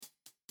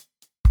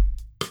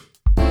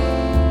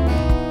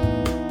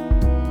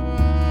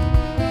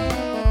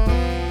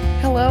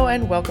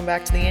and welcome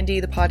back to the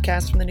Indy, the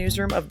podcast from the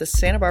newsroom of the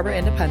Santa Barbara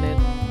Independent.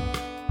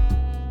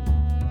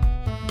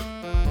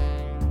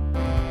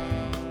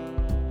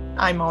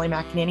 I'm Molly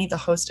McEnany, the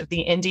host of the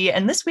Indy,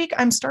 and this week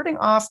I'm starting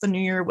off the new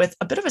year with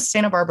a bit of a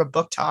Santa Barbara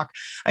book talk.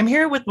 I'm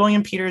here with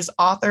William Peters,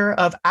 author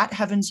of At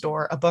Heaven's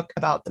Door, a book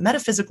about the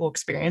metaphysical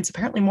experience,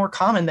 apparently more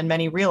common than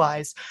many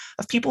realize,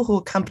 of people who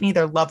accompany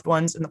their loved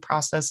ones in the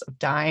process of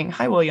dying.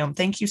 Hi, William.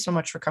 Thank you so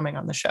much for coming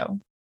on the show.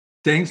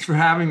 Thanks for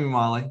having me,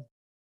 Molly.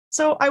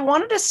 So I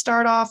wanted to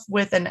start off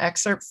with an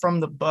excerpt from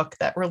the book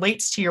that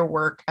relates to your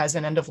work as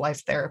an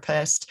end-of-life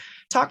therapist.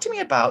 Talk to me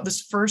about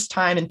this first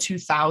time in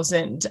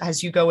 2000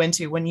 as you go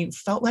into when you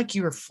felt like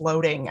you were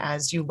floating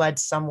as you led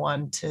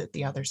someone to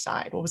the other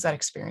side. What was that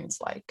experience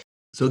like?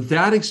 So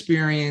that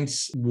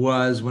experience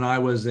was when I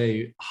was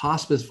a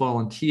hospice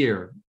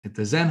volunteer at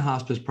the Zen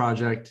Hospice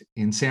Project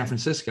in San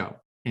Francisco.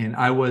 And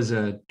I was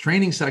a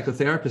training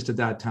psychotherapist at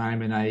that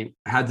time, and I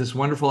had this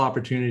wonderful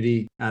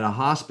opportunity at a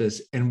hospice.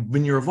 And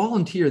when you're a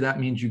volunteer, that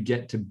means you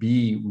get to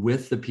be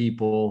with the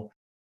people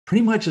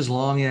pretty much as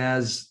long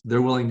as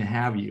they're willing to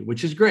have you,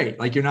 which is great.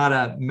 Like, you're not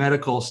a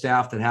medical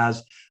staff that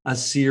has a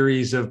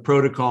series of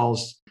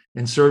protocols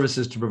and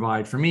services to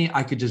provide. For me,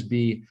 I could just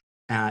be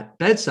at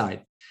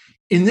bedside.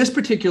 In this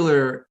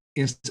particular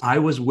instance, I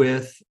was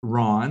with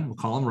Ron, we'll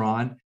call him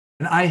Ron,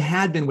 and I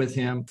had been with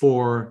him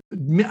for,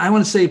 I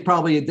want to say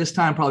probably at this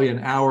time, probably an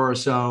hour or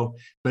so,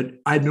 but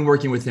I'd been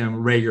working with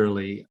him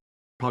regularly,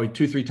 probably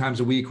 2-3 times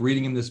a week,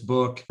 reading him this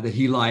book that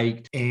he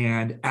liked.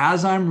 And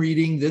as I'm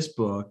reading this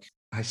book,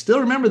 I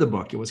still remember the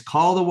book. It was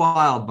Call the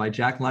Wild by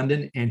Jack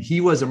London, and he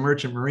was a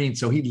merchant marine,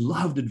 so he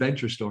loved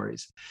adventure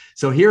stories.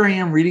 So here I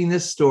am reading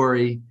this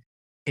story,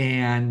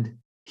 and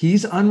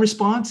he's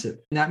unresponsive.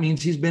 And that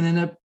means he's been in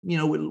a,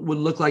 would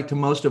look like to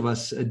most of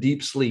us, a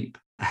deep sleep.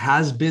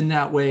 Has been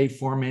that way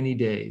for many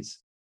days.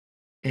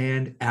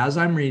 And as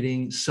I'm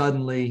reading,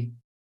 suddenly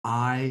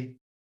I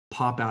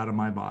pop out of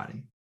my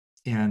body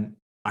and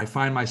I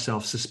find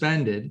myself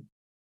suspended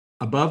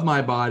above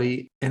my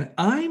body. And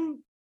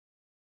I'm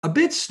a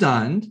bit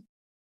stunned,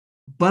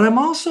 but I'm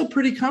also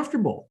pretty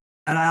comfortable.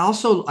 And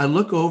I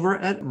look over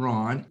at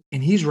Ron,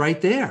 and he's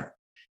right there.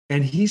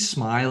 And he's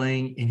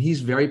smiling, and he's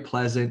very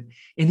pleasant.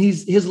 And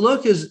his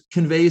look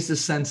conveys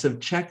this sense of,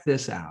 check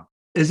this out,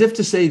 as if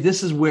to say,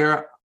 this is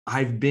where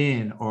I've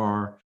been,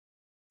 or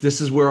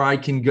this is where I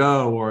can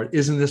go, or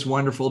isn't this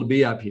wonderful to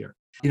be up here?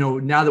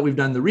 Now that we've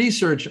done the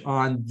research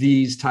on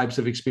these types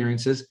of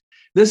experiences,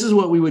 this is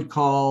what we would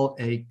call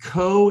a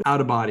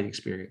co-out-of-body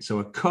experience. So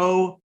a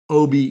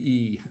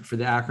co-OBE for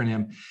the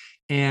acronym.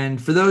 And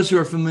for those who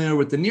are familiar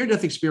with the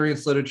near-death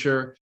experience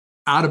literature,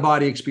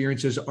 out-of-body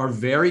experiences are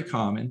very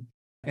common.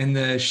 And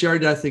the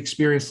shared death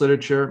experience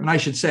literature, and I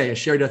should say a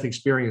shared death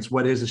experience,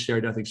 what is a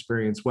shared death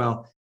experience?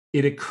 Well,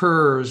 it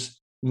occurs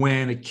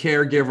when a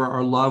caregiver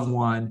or loved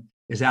one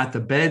is at the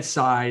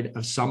bedside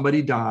of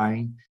somebody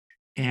dying,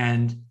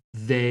 and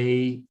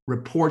they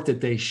report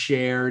that they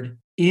shared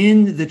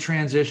in the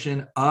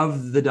transition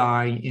of the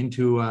dying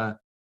into a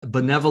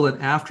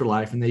benevolent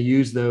afterlife, and they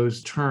use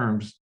those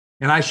terms.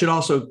 And I should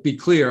also be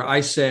clear, I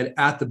said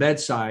at the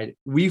bedside.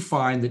 We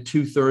find that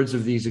 2/3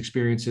 of these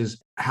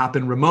experiences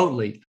happen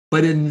remotely.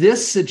 But in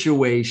this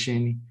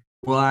situation,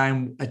 while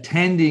I'm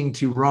attending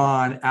to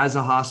Ron as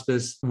a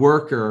hospice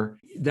worker,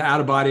 the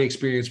out-of-body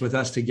experience with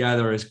us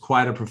together is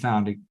quite a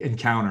profound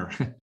encounter.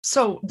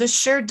 So the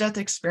shared death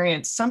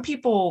experience, some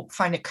people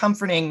find it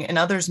comforting and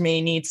others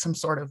may need some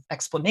sort of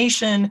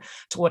explanation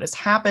to what has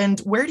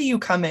happened. Where do you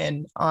come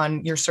in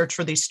on your search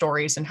for these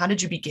stories, and how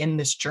did you begin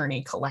this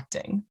journey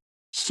collecting?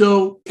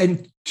 So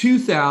in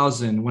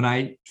 2000, when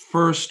I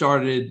first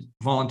started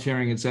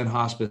volunteering at Zen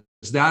Hospice,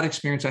 that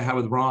experience I had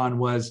with Ron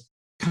was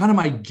kind of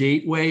my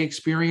gateway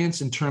experience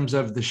in terms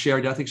of the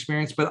shared death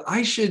experience, but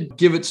I should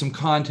give it some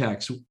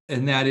context.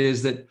 And that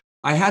is that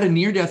I had a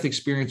near-death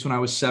experience when I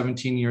was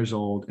 17 years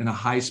old in a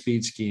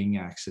high-speed skiing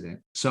accident.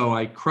 So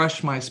I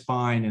crushed my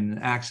spine in an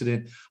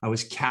accident. I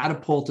was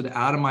catapulted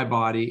out of my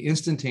body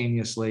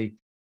instantaneously,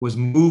 was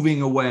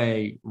moving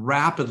away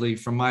rapidly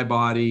from my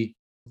body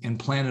and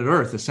planet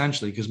Earth,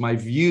 essentially, because my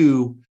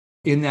view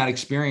in that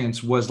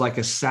experience was like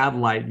a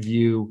satellite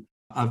view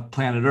of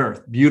planet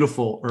Earth,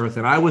 beautiful Earth.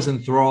 And I was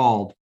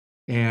enthralled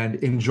and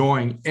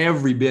enjoying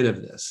every bit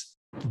of this.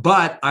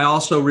 But I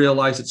also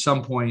realized at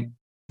some point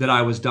that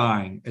I was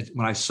dying.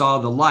 When I saw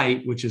the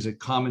light, which is a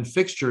common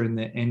fixture in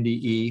the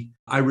NDE,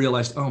 I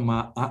realized,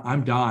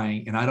 I'm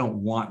dying and I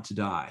don't want to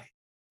die.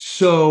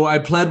 So I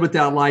pled with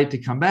that light to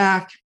come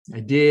back.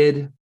 I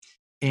did.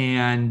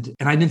 And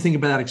I didn't think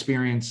about that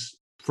experience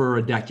for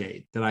a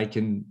decade that I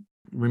can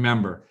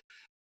remember.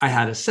 I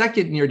had a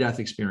second near-death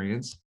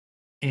experience,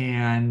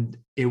 and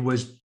it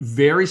was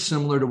very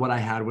similar to what I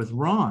had with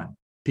Ron,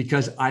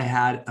 because I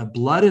had a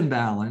blood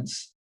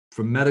imbalance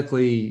from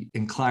medically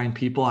inclined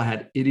people. I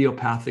had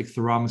idiopathic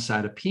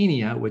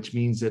thrombocytopenia, which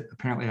means that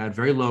apparently I had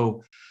very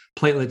low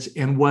platelets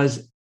and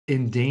was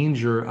in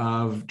danger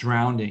of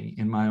drowning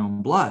in my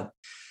own blood.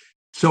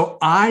 So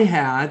I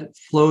had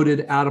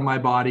floated out of my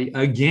body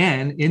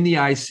again in the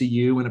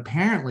ICU and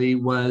apparently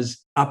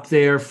was up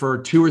there for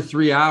 2 or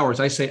 3 hours.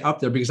 I say up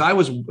there because I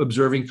was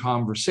observing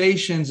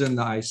conversations in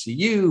the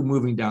ICU,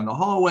 moving down the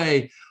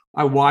hallway.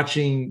 I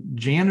watching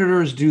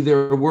janitors do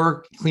their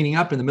work, cleaning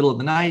up in the middle of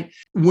the night.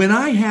 When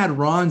I had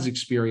Ron's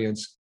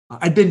experience,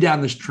 I'd been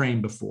down this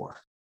train before.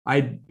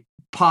 I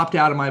popped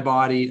out of my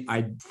body.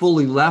 I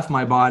fully left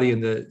my body in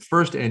the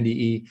first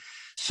NDE.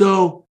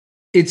 So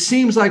it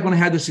seems like when I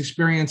had this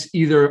experience,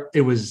 either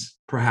it was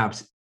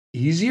perhaps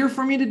easier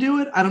for me to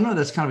do it. I don't know.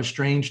 That's kind of a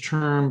strange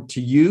term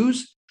to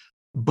use,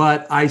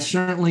 but I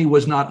certainly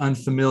was not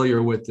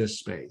unfamiliar with this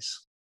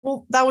space.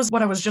 Well, that was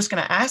what I was just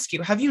going to ask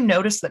you. Have you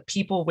noticed that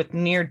people with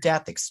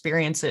near-death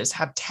experiences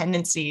have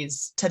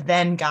tendencies to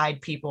then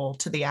guide people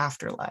to the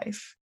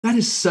afterlife? That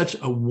is such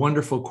a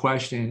wonderful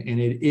question.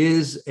 And it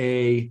is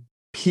a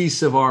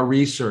piece of our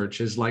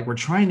research is like we're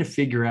trying to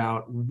figure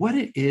out what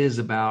it is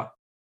about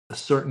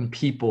certain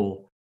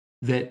people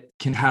that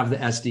can have the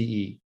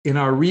SDE. In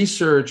our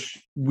research,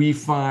 we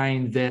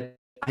find that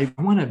I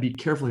want to be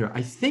careful here.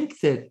 I think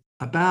that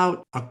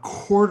about a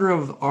quarter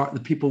of the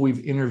people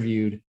we've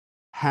interviewed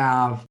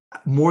have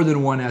more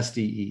than one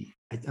SDE.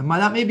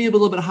 That may be a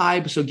little bit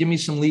high, so give me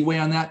some leeway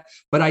on that.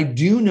 But I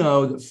do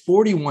know that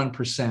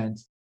 41%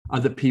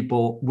 of the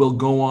people will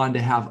go on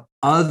to have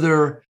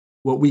other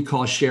what we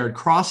call shared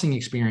crossing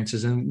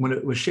experiences. And when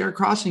it was shared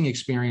crossing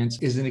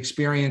experience is an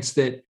experience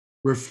that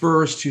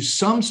refers to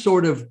some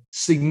sort of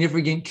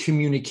significant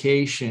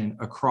communication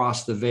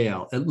across the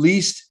veil. At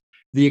least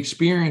the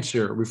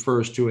experiencer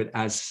refers to it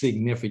as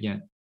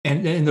significant.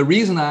 And the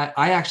reason I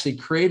actually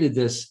created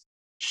this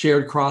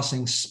shared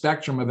crossing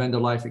spectrum of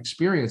end-of-life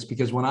experience,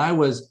 because when I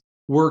was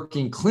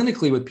working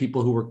clinically with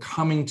people who were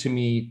coming to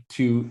me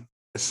to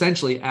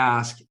essentially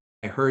ask,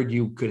 I heard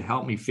you could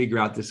help me figure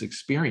out this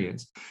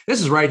experience.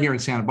 This is right here in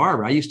Santa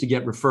Barbara. I used to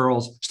get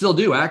referrals, still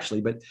do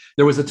actually, but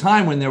there was a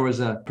time when there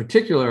was a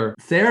particular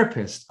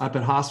therapist up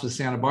at Hospice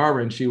Santa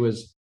Barbara, and she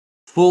was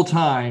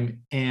full-time.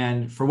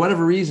 And for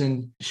whatever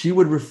reason, she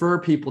would refer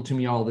people to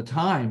me all the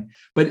time.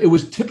 But it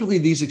was typically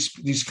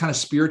these kind of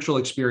spiritual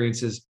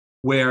experiences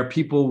where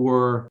people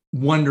were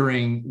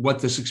wondering what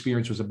this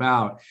experience was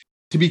about.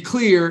 To be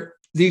clear,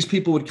 these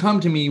people would come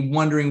to me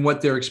wondering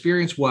what their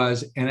experience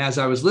was. And as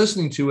I was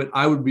listening to it,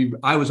 I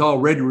was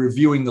already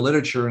reviewing the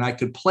literature, and I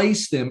could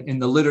place them in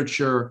the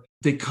literature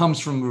that comes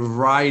from a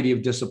variety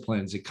of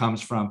disciplines. It comes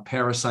from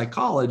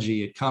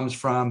parapsychology. It comes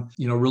from,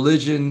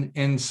 religion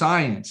and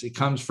science. It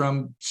comes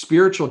from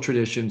spiritual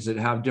traditions that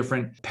have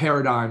different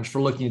paradigms for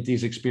looking at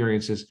these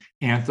experiences.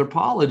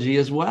 Anthropology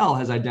as well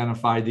has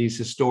identified these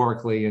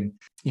historically and,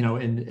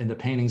 in the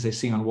paintings they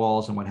see on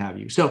walls and what have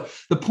you. So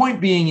the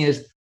point being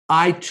is,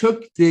 I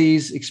took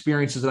these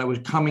experiences that was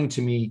coming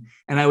to me,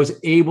 and I was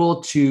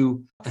able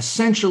to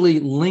essentially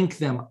link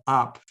them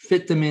up,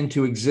 fit them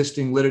into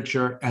existing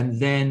literature, and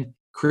then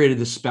created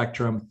the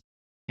spectrum.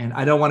 And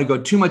I don't want to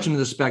go too much into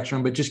the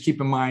spectrum, but just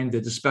keep in mind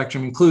that the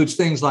spectrum includes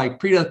things like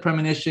pre-death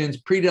premonitions,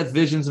 pre-death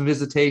visions and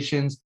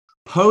visitations,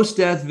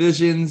 post-death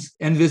visions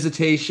and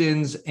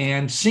visitations,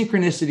 and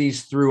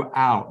synchronicities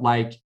throughout,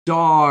 like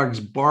dogs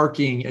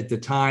barking at the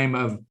time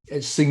of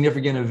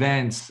significant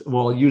events.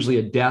 Well, usually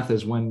a death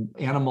is when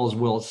animals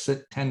will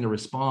tend to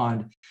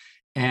respond.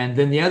 And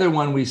then the other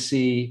one we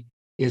see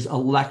is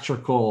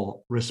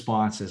electrical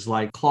responses,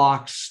 like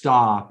clocks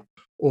stop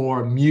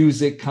or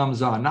music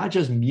comes on. Not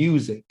just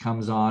music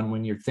comes on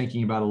when you're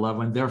thinking about a loved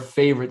one, their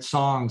favorite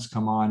songs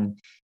come on, and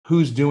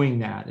who's doing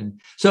that. And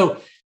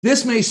so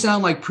this may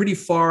sound like pretty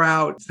far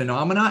out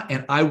phenomena.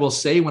 And I will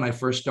say, when I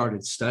first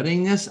started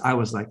studying this, I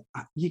was like,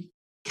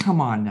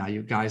 come on now,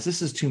 you guys,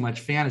 this is too much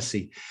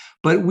fantasy.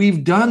 But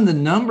we've done the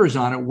numbers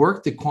on it,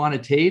 looked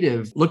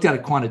at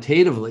it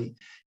quantitatively,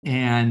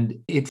 and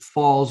it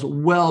falls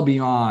well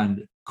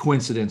beyond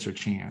coincidence or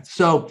chance.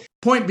 So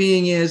point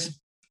being is,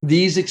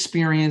 these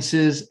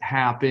experiences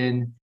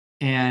happen,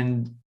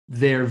 and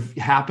they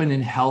happen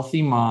in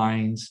healthy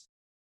minds.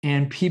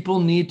 And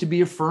people need to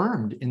be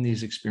affirmed in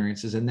these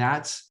experiences. And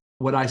that's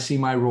what I see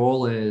my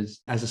role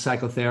is as a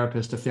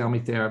psychotherapist, a family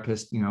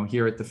therapist,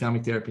 here at the Family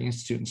Therapy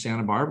Institute in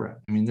Santa Barbara.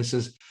 I mean, this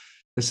is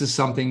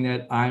something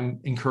that I'm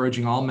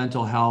encouraging all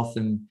mental health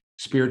and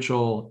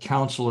spiritual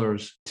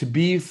counselors to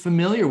be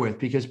familiar with,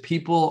 because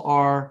people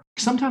are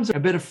sometimes a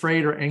bit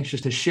afraid or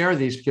anxious to share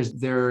these because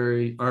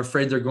they are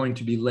afraid they're going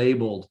to be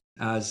labeled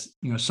as,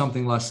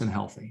 something less than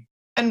healthy.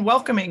 And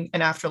welcoming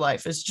an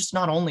afterlife is just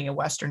not only a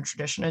Western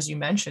tradition, as you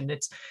mentioned.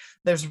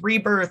 There's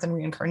rebirth and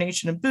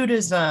reincarnation in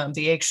Buddhism.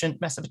 The ancient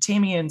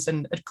Mesopotamians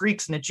and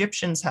Greeks and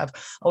Egyptians have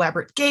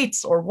elaborate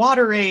gates or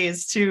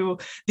waterways to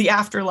the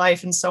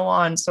afterlife and so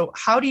on. So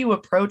how do you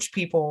approach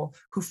people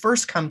who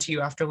first come to you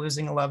after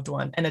losing a loved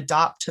one and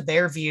adopt to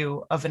their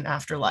view of an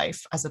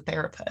afterlife as a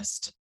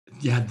therapist?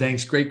 Yeah,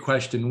 thanks. Great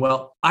question.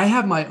 Well, I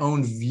have my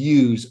own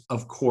views,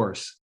 of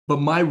course,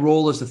 but my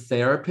role as a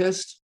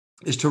therapist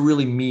is to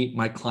really meet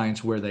my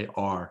clients where they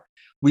are.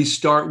 We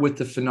start with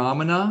the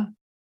phenomena,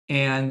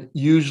 and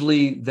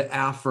usually the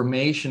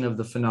affirmation of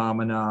the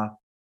phenomena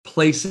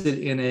place it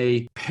in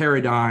a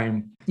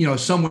paradigm,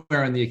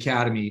 somewhere in the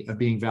academy of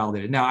being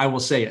validated. Now, I will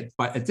say it,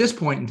 but at this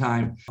point in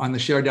time, on the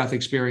shared death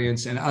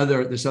experience and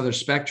this other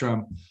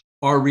spectrum,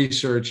 our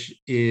research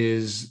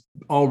is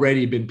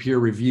already been peer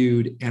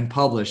reviewed and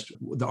published.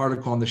 The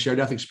article on the shared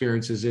death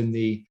experience is in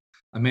the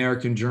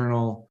American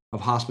Journal of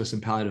Hospice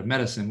and Palliative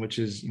Medicine, which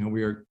is,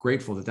 we are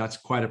grateful that that's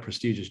quite a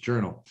prestigious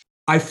journal.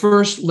 I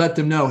first let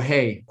them know,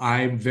 hey,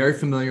 I'm very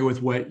familiar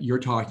with what you're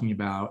talking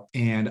about,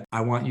 and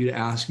I want you to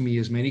ask me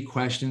as many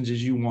questions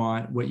as you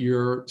want. What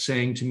you're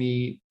saying to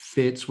me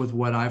fits with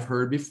what I've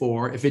heard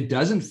before. If it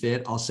doesn't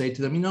fit, I'll say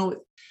to them,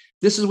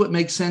 this is what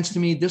makes sense to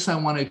me. This I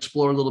want to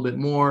explore a little bit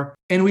more.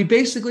 And we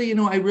basically,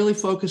 I really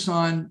focus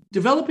on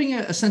developing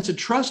a sense of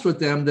trust with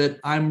them that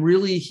I'm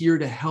really here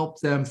to help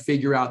them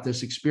figure out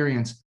this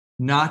experience,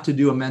 not to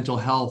do a mental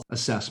health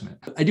assessment.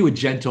 I do a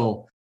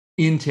gentle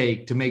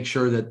intake to make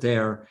sure that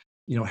they're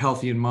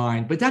healthy in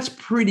mind, but that's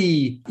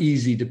pretty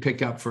easy to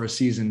pick up for a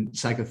seasoned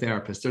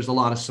psychotherapist. There's a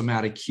lot of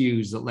somatic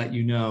cues that let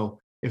you know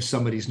if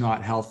somebody's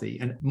not healthy.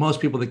 And most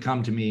people that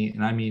come to me,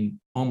 and I mean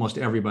almost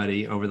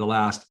everybody over the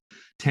last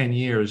 10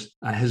 years,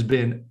 has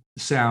been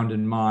sound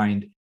in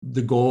mind.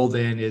 The goal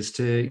then is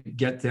to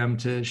get them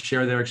to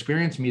share their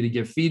experience, me to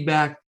give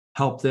feedback,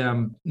 help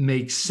them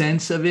make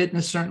sense of it in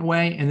a certain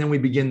way. And then we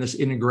begin this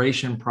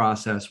integration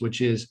process,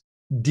 which is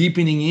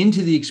deepening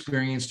into the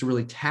experience to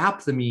really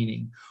tap the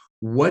meaning.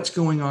 What's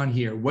going on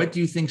here? What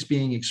do you think's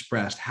being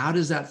expressed? How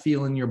does that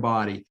feel in your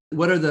body?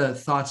 What are the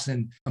thoughts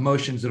and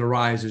emotions that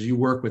arise as you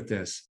work with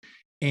this?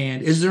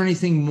 And is there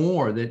anything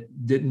more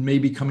that may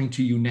be coming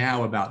to you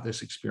now about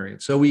this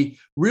experience? So we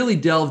really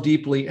delve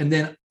deeply, and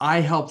then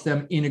I help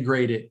them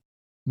integrate it,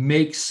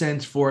 make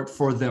sense for it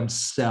for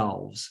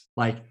themselves.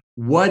 Like,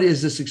 what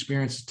is this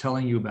experience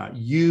telling you about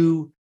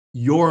you,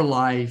 your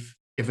life?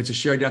 If it's a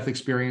shared death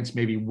experience,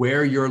 maybe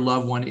where your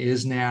loved one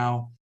is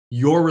now,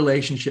 your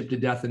relationship to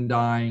death and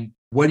dying.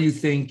 What do you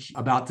think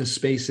about the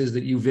spaces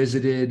that you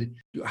visited?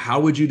 How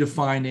would you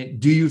define it?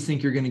 Do you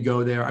think you're going to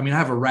go there? I mean, I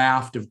have a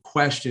raft of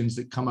questions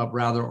that come up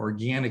rather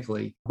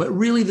organically, but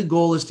really the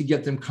goal is to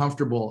get them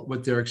comfortable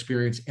with their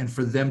experience and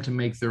for them to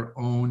make their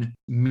own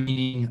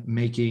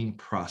meaning-making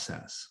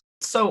process.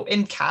 So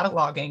in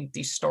cataloging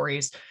these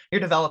stories, you're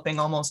developing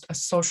almost a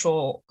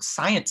social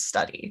science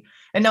study.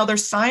 And now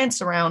there's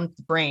science around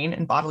the brain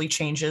and bodily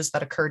changes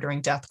that occur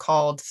during death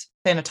called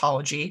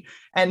thanatology.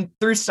 And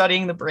through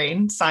studying the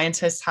brain,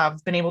 scientists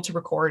have been able to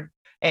record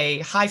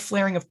a high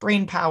flaring of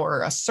brain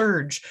power, a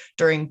surge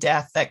during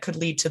death that could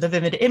lead to the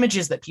vivid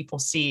images that people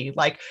see,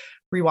 like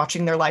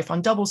rewatching their life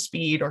on double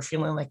speed or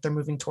feeling like they're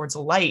moving towards a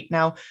light.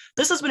 Now,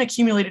 this has been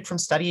accumulated from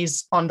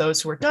studies on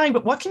those who are dying,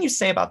 but what can you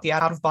say about the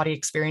out-of-body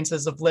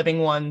experiences of living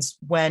ones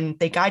when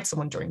they guide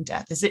someone during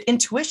death? Is it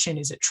intuition?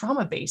 Is it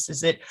trauma-based?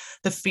 Is it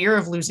the fear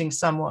of losing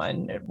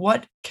someone?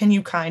 What can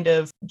you kind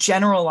of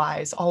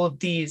generalize all of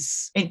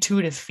these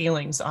intuitive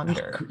feelings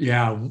under?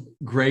 Yeah,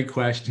 great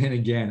question.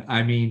 Again,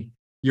 I mean,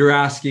 you're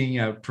asking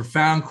a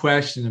profound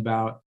question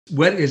about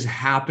what is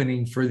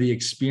happening for the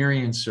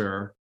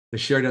experiencer, the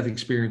shared death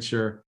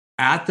experiencer,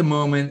 at the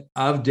moment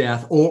of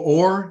death,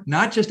 or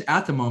not just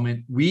at the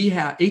moment. We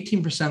have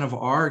 18% of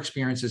our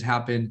experiences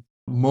happen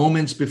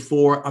moments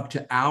before, up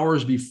to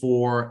hours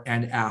before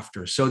and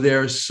after. So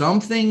there's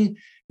something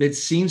that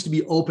seems to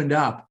be opened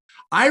up.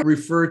 I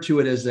refer to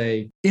it as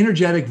an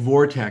energetic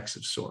vortex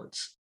of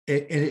sorts.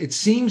 It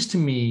seems to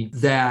me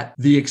that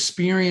the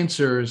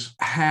experiencers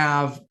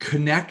have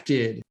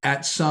connected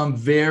at some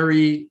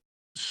very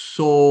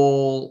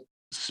soul,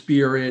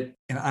 spirit,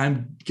 and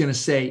I'm going to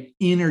say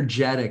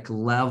energetic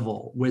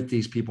level with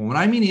these people. When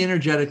I mean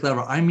energetic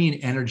level, I mean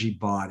energy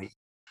body.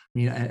 I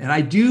mean, and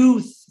I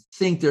do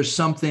think there's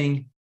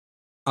something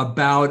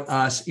about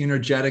us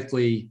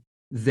energetically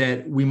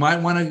that we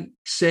might want to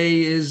say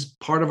is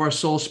part of our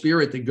soul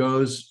spirit that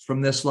goes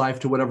from this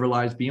life to whatever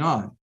lies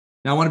beyond.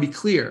 Now, I want to be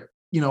clear.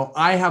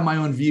 I have my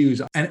own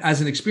views. And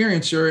as an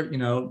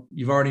experiencer,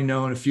 you've already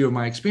known a few of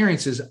my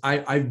experiences.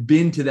 I've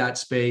been to that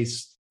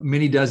space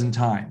many dozen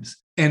times.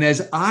 And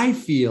as I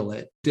feel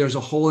it, there's a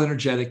whole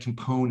energetic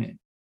component.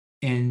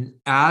 And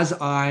as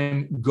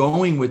I'm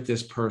going with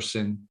this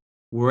person,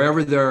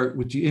 wherever they're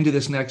into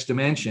this next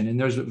dimension, and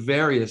there's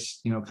various,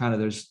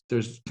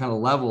 there's kind of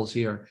levels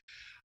here.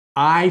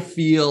 I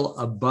feel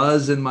a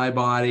buzz in my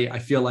body. I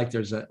feel like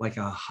there's a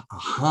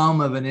hum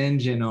of an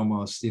engine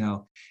almost,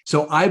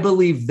 So I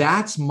believe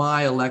that's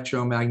my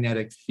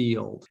electromagnetic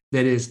field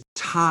that is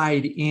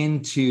tied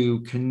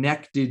into,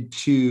 connected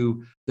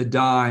to the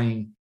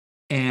dying.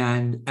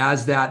 And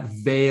as that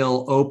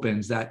veil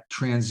opens, that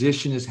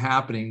transition is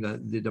happening,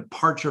 the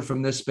departure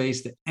from this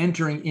space, the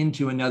entering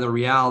into another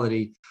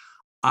reality,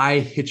 I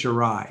hitch a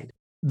ride.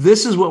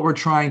 This is what we're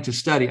trying to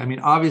study. I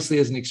mean, obviously,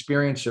 as an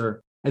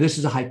experiencer, and this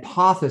is a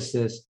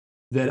hypothesis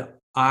that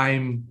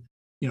I'm,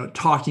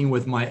 talking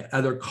with my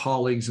other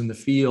colleagues in the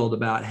field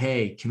about,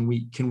 hey, can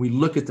we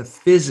look at the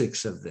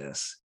physics of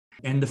this?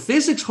 And the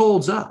physics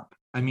holds up.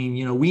 I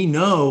mean, we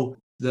know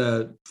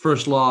the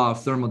first law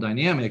of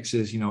thermodynamics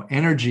is,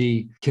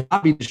 energy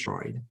cannot be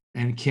destroyed.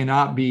 and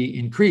cannot be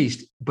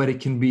increased, but it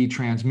can be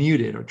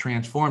transmuted or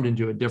transformed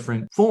into a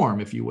different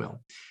form, if you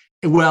will.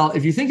 Well,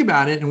 if you think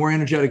about it, and we're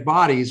energetic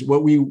bodies,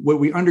 what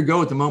we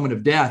undergo at the moment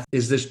of death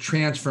is this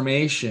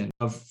transformation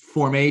of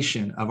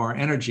formation of our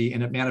energy,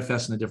 and it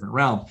manifests in a different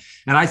realm.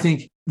 And I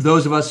think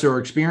those of us who are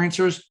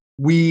experiencers,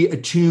 we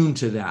attune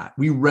to that.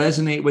 We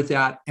resonate with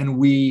that, and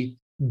we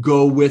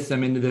go with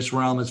them into this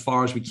realm as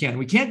far as we can.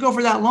 We can't go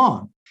for that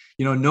long.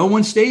 No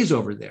one stays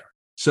over there.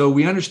 So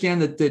we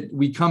understand that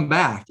we come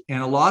back.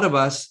 And a lot of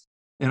us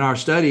in our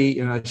study,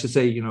 and I should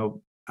say,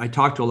 I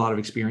talked to a lot of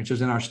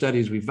experiencers in our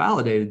studies, we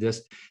validated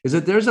this, is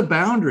that there's a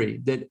boundary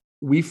that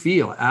we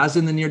feel, as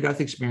in the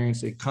near-death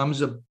experience, it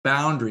comes a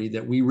boundary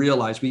that we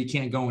realize we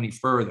can't go any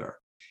further.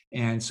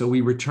 And so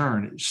we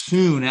return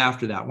soon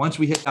after that. Once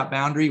we hit that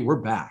boundary, we're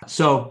back.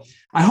 So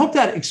I hope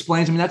that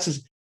explains. I mean, that's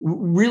just,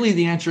 really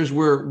the answer is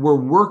we're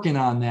working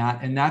on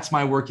that. And that's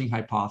my working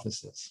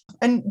hypothesis.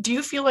 And do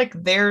you feel like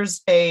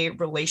there's a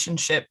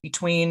relationship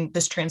between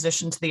this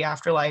transition to the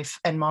afterlife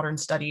and modern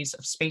studies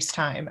of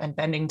space-time and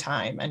bending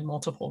time and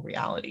multiple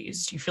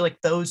realities? Do you feel like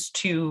those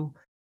two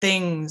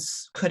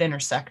things could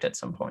intersect at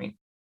some point?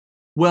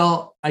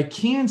 Well, I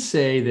can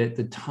say that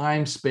the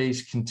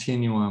time-space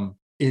continuum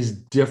is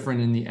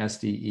different in the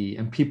SDE,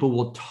 and people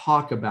will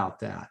talk about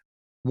that.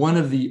 One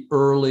of the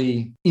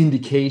early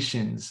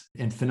indications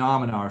and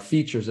phenomena or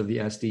features of the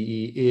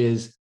SDE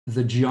is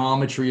the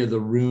geometry of the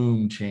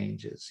room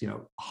changes.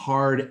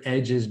 Hard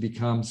edges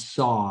become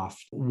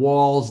soft,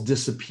 walls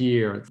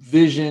disappear,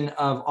 vision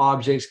of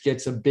objects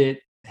gets a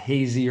bit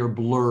hazy or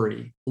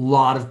blurry, a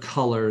lot of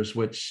colors,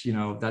 which,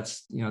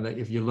 that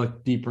if you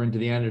look deeper into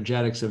the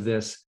energetics of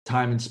this,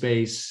 time and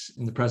space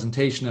and the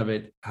presentation of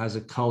it has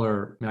a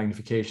color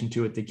magnification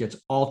to it that gets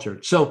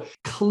altered. So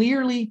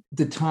clearly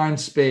the time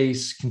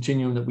space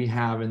continuum that we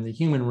have in the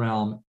human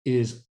realm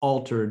is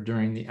altered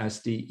during the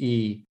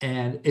SDE.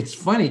 And it's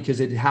funny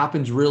because it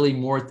happens really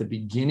more at the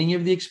beginning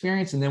of the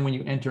experience. And then when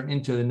you enter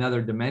into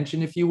another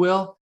dimension, if you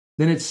will,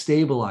 then it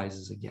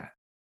stabilizes again.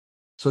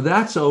 So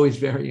that's always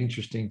very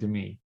interesting to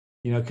me,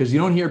 because you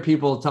don't hear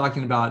people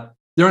talking about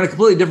they're in a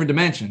completely different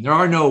dimension. There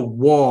are no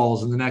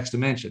walls in the next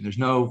dimension. There's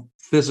no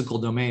physical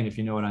domain, if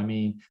you know what I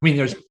mean. I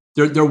mean,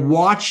 they're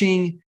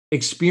watching,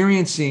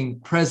 experiencing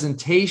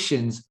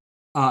presentations,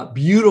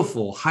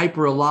 beautiful,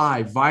 hyper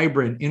alive,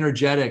 vibrant,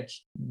 energetic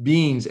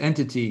beings,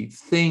 entity,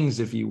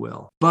 things, if you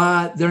will,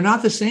 but they're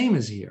not the same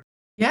as here.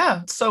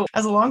 Yeah. So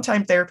as a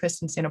longtime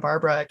therapist in Santa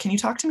Barbara, can you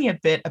talk to me a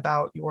bit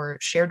about your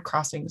Shared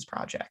Crossings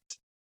project?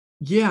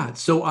 Yeah,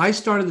 so I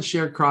started the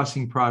Shared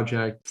Crossing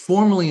Project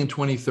formally in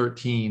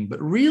 2013,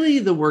 but really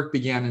the work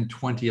began in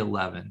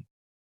 2011.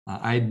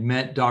 I had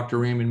met Dr.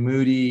 Raymond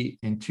Moody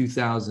in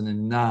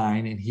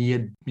 2009, and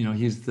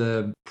he's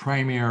the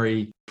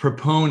primary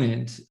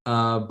proponent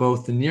of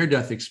both the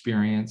near-death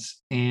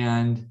experience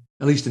and,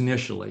 at least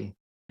initially,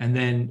 and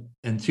then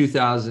in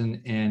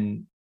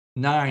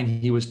 2009,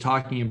 he was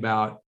talking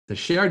about the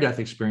shared death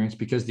experience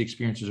because the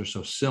experiences are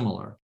so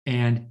similar.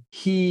 And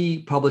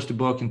he published a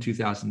book in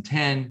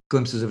 2010,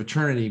 Glimpses of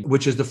Eternity,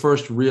 which is the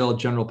first real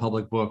general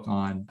public book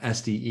on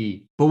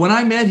SDE. But when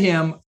I met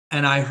him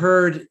and I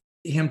heard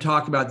him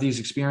talk about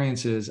these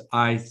experiences,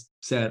 I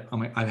said,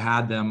 I've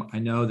had them, I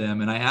know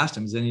them. And I asked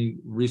him, is any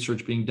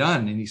research being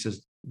done? And he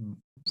says,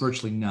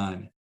 virtually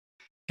none.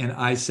 And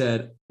I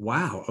said,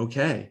 wow,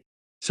 okay.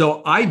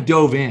 So I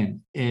dove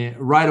in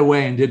right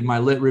away and did my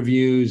lit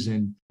reviews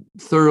and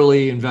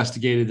thoroughly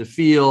investigated the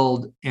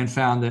field and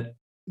found that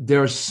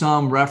there are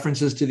some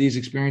references to these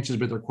experiences,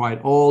 but they're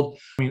quite old.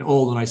 I mean,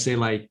 old when I say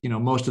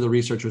most of the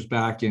research was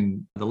back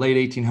in the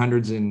late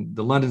 1800s in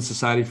the London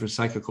Society for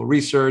Psychical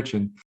Research.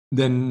 And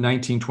then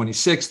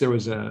 1926, there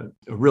was a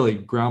really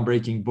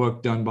groundbreaking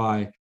book done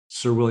by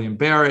Sir William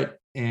Barrett.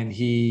 And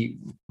he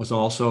was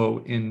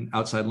also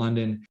outside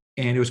London.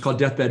 And it was called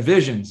Deathbed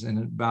Visions. And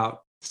about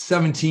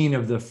 17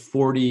 of the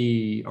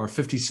 40 or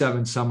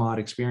 57 some odd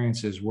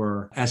experiences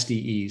were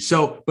SDEs.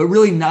 So, but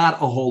really not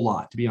a whole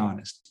lot, to be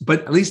honest.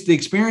 But at least the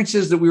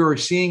experiences that we were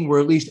seeing were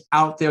at least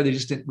out there. They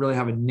just didn't really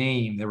have a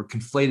name. They were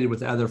conflated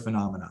with other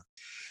phenomena.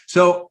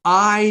 So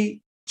I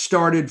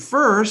started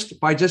first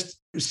by just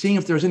seeing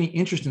if there was any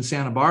interest in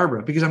Santa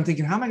Barbara, because I'm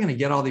thinking, how am I going to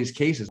get all these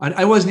cases?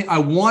 I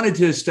wanted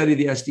to study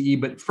the SDE,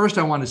 but first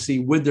I wanted to see,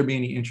 would there be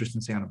any interest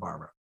in Santa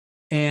Barbara?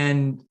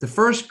 And the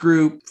first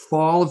group,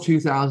 fall of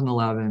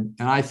 2011,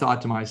 and I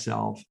thought to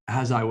myself,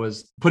 as I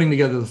was putting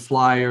together the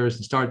flyers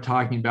and started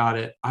talking about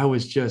it, I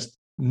was just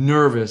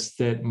nervous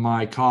that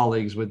my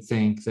colleagues would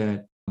think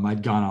that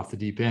I'd gone off the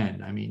deep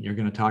end. I mean, you're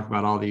going to talk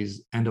about all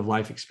these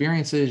end-of-life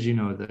experiences.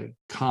 The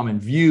common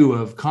view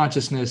of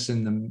consciousness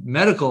in the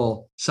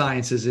medical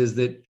sciences is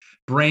that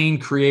brain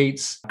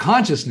creates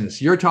consciousness.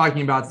 You're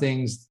talking about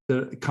things,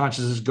 the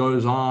consciousness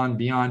goes on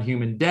beyond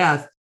human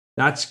death.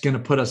 That's going to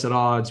put us at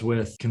odds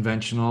with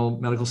conventional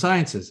medical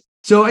sciences.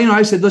 So,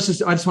 I said, I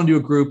just want to do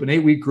a group, an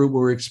 8-week group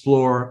where we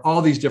explore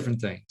all these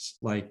different things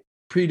like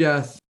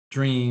pre-death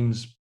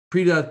dreams,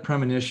 pre-death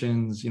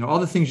premonitions, all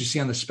the things you see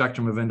on the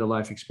spectrum of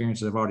end-of-life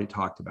experiences I've already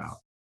talked about.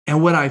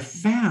 And what I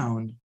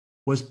found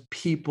was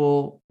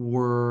people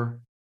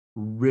were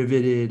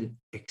riveted,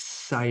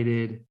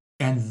 excited,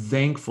 and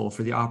thankful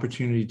for the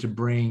opportunity to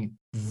bring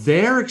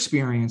their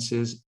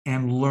experiences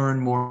and learn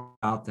more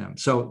about them.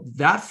 So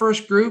that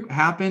first group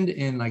happened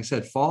in, like I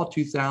said, fall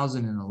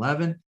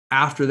 2011.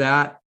 After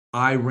that,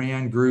 I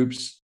ran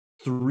groups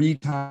 3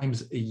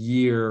 times a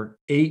year,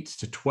 8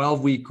 to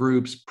 12-week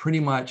groups, pretty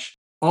much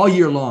all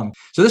year long.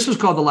 So this was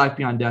called the Life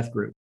Beyond Death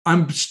group.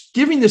 I'm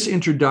giving this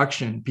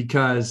introduction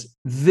because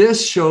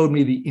this showed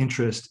me the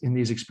interest in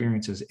these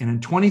experiences. And in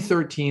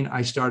 2013,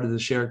 I started the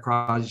Shared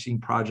Crossing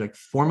Project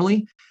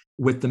formally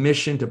with the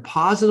mission to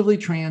positively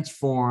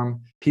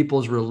transform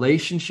people's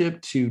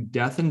relationship to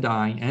death and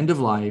dying, end of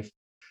life,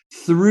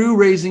 through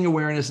raising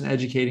awareness and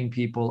educating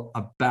people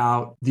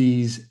about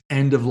these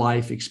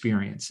end-of-life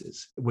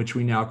experiences, which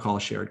we now call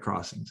shared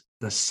crossings.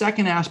 The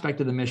second aspect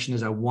of the mission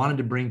is I wanted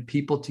to bring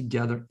people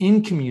together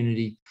in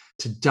community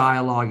to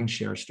dialogue and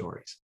share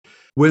stories.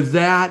 With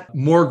that,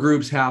 more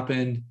groups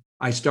happened.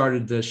 I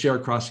started the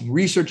Shared Crossing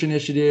Research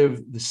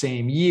Initiative the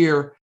same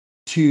year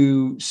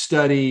to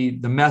study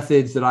the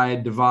methods that I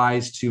had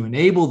devised to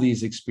enable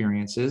these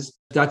experiences.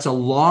 That's a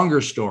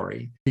longer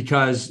story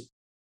because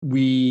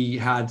we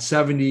had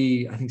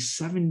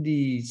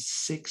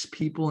 76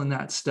 people in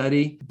that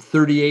study,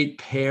 38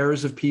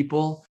 pairs of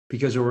people,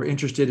 because we were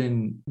interested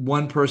in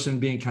one person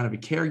being kind of a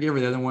caregiver,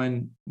 the other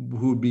one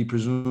who would be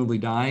presumably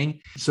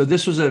dying. So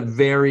this was a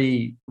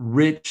very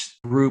rich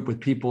group with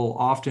people,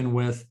 often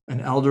with an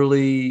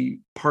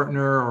elderly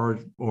partner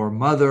or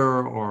mother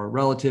or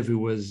relative who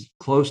was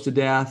close to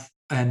death,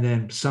 and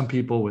then some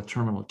people with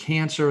terminal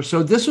cancer.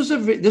 So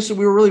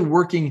we were really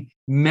working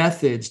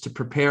methods to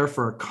prepare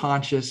for a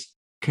conscious,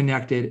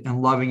 connected,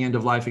 and loving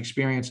end-of-life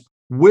experience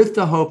with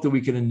the hope that we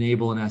could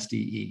enable an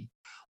SDE.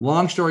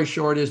 Long story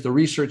short is the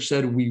research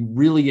said we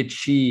really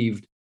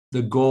achieved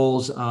the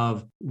goals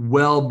of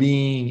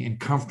well-being and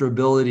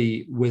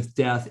comfortability with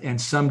death and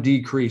some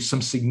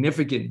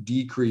significant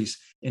decrease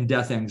in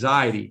death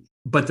anxiety.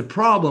 But the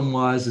problem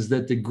is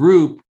that the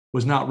group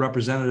was not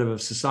representative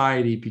of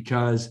society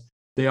because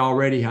they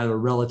already had a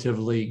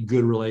relatively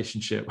good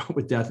relationship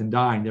with death and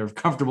dying. They're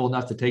comfortable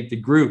enough to take the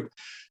group.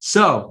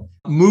 So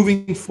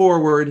moving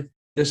forward,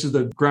 this is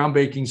the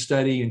groundbreaking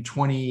study in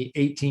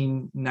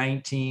 2018,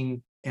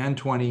 19, and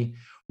 20,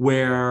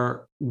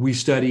 where we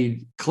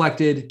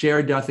collected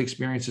shared death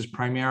experiences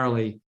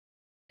primarily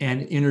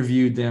and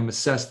interviewed them,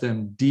 assessed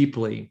them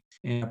deeply,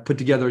 and put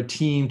together a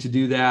team to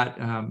do that.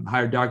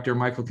 Hired Dr.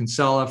 Michael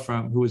Kinsella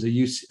who was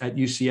at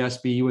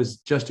UCSB. He was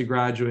just a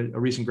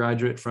recent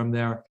graduate from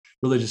their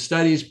religious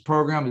studies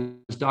program,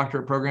 his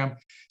doctorate program.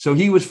 So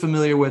he was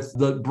familiar with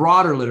the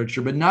broader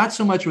literature, but not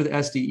so much with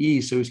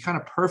SDE. So he was kind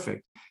of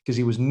perfect because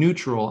he was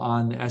neutral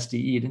on the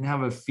SDE. He didn't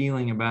have a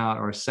feeling about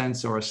or a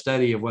sense or a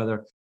study of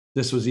whether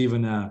this was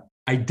even an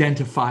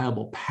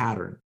identifiable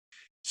pattern.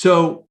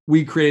 So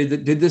we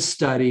did this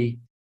study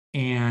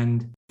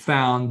and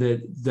found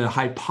that the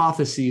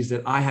hypotheses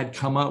that I had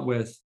come up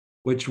with,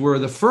 which were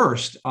the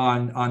first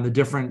on the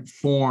different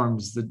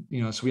forms, so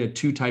we had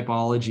 2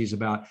 typologies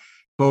about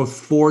both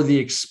for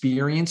the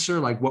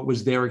experiencer, like what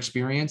was their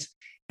experience,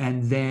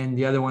 and then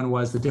the other one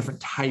was the different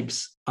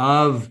types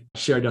of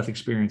shared death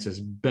experiences: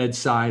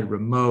 bedside,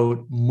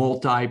 remote,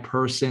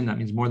 multi-person, that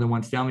means more than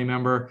one family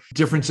member,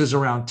 differences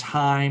around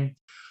time.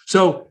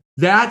 So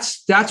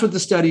that's what the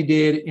study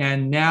did.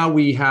 And now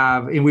we've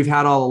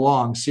had all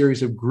along a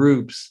series of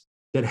groups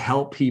that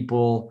help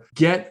people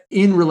get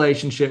in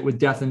relationship with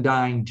death and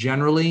dying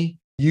generally,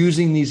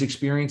 using these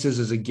experiences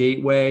as a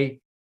gateway,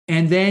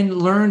 and then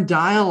learn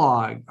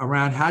dialogue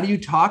around how do you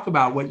talk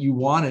about what you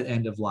want at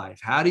end of life?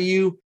 How do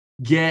you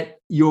get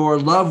your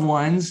loved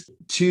ones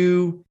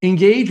to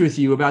engage with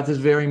you about this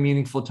very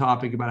meaningful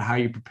topic about how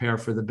you prepare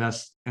for the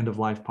best end of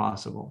life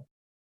possible?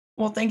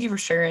 Well, thank you for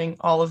sharing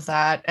all of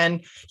that.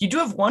 And you do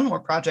have one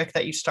more project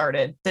that you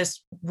started,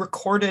 this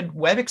recorded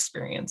web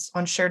experience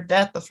on shared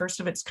death, the first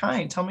of its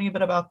kind. Tell me a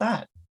bit about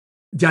that.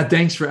 Yeah,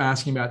 thanks for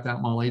asking about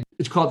that, Molly.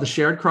 It's called the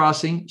Shared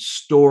Crossing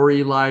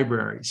Story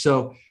Library.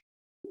 So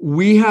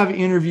we have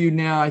interviewed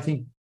now, I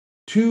think,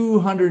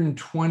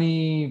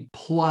 220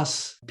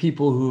 plus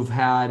people who've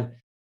had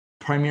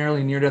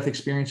primarily near-death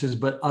experiences,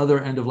 but other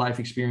end-of-life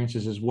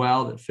experiences as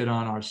well that fit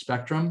on our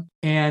spectrum.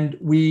 And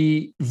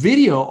we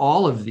video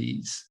all of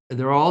these.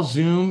 They're all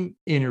Zoom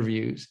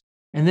interviews.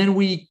 And then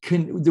we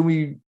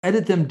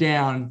edit them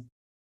down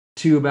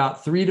to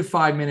about 3 to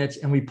 5 minutes,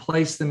 and we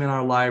place them in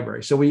our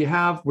library. So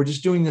we're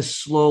just doing this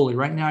slowly.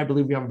 Right now, I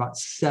believe we have about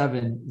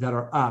 7 that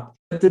are up.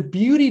 But the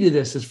beauty to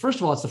this is, first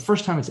of all, it's the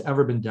first time it's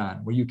ever been done,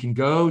 where you can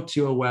go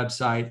to a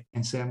website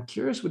and say, I'm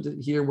curious to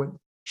hear what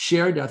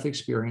shared death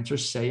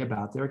experiencers say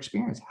about their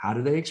experience. How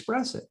do they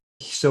express it?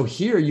 So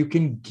here you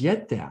can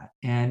get that,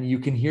 and you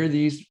can hear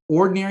these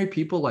ordinary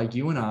people like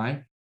you and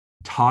I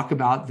talk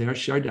about their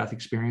shared death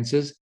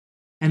experiences.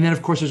 And then,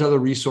 of course, there's other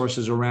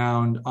resources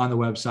around on the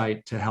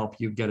website to help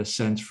you get a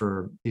sense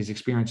for these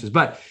experiences.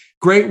 But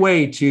great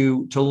way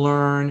to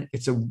learn.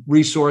 It's a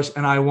resource.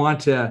 And I want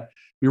to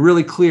be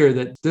really clear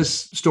that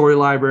this story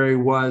library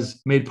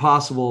was made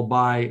possible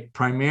by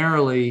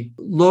primarily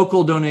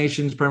local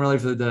donations, primarily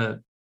for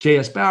the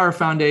J.S. Bauer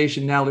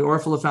Foundation, Natalie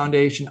Orfila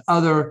Foundation,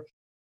 other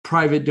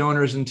private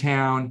donors in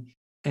town,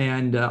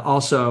 and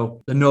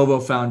also the Novo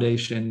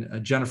Foundation,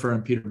 Jennifer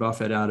and Peter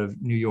Buffett out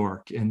of New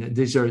York. And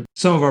these are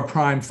some of our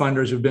prime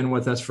funders who've been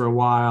with us for a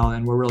while,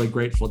 and we're really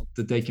grateful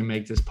that they can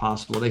make this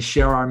possible. They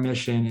share our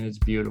mission, and it's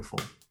beautiful.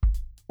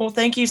 Well,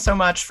 thank you so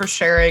much for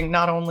sharing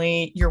not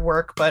only your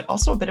work, but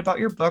also a bit about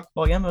your book,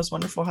 William. It was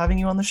wonderful having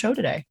you on the show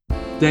today.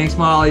 Thanks,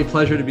 Molly.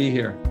 Pleasure to be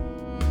here.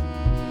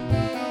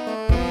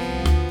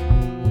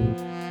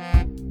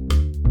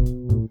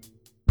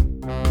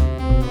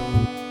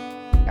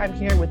 I'm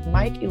here with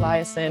Mike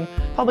Eliason,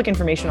 Public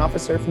Information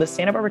Officer for the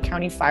Santa Barbara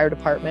County Fire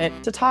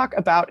Department, to talk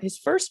about his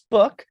first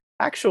book,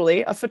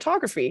 actually, of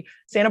photography,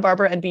 Santa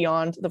Barbara and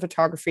Beyond, the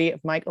Photography of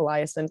Mike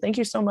Eliason. Thank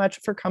you so much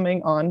for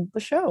coming on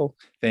the show.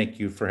 Thank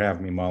you for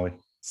having me, Molly.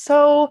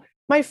 So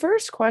my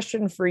first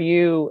question for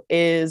you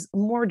is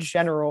more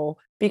general,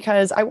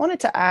 because I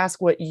wanted to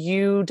ask what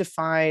you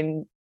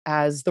define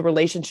as the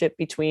relationship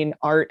between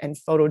art and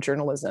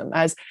photojournalism,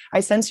 as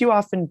I sense you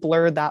often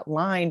blur that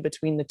line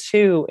between the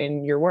two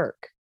in your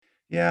work.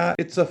 Yeah,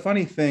 it's a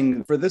funny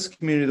thing for this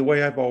community. The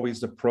way I've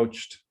always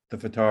approached the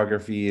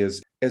photography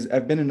is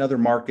I've been in other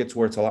markets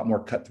where it's a lot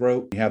more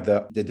cutthroat. You have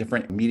the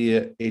different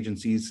media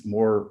agencies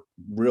more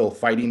real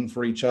fighting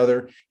for each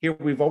other. Here,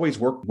 we've always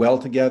worked well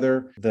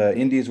together. The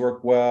Indies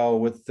work well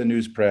with the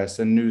news press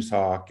and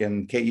Newshawk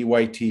and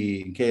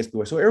KEYT and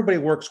KSBY. So everybody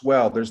works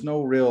well. There's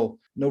no real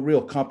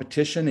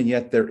competition, and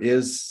yet there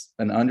is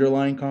an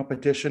underlying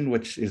competition,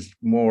 which is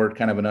more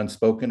kind of an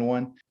unspoken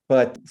one.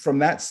 But from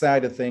that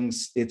side of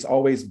things, it's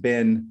always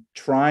been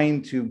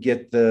trying to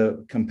get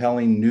the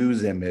compelling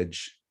news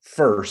image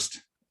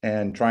first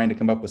and trying to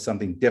come up with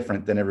something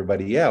different than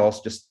everybody else,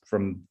 just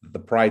from the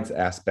pride's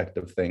aspect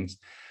of things.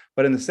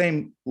 But in the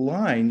same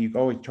line, you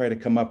always try to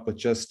come up with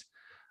just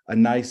a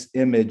nice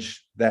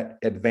image that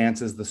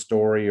advances the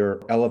story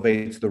or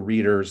elevates the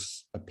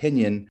reader's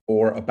opinion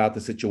or about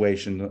the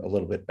situation a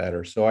little bit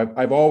better. So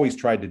I've always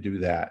tried to do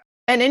that.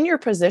 And in your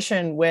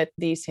position with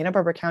the Santa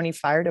Barbara County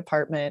Fire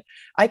Department,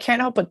 I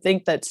can't help but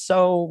think that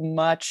so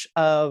much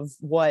of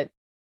what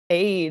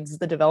aids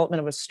the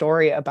development of a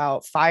story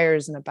about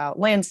fires and about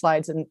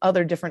landslides and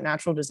other different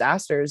natural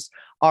disasters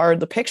are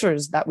the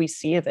pictures that we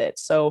see of it.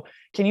 So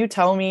can you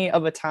tell me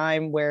of a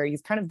time where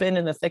you've kind of been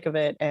in the thick of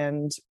it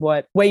and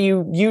what way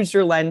you use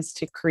your lens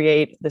to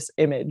create this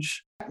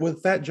image?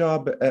 With that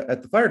job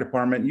at the fire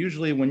department,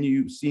 usually when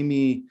you see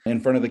me in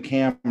front of the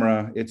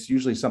camera, it's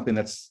usually something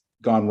that's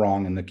gone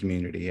wrong in the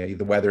community,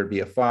 either whether it be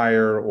a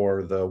fire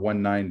or the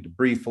 1-9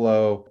 debris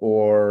flow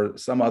or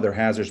some other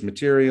hazardous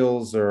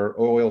materials or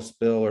oil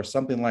spill or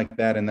something like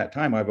that. In that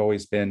time, I've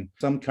always been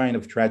some kind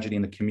of tragedy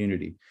in the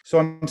community. So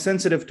I'm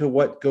sensitive to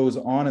what goes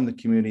on in the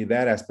community,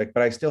 that aspect,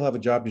 but I still have a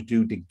job to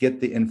do to get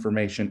the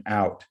information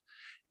out.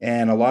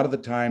 And a lot of the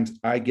times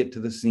I get to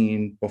the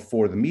scene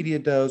before the media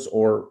does,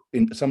 or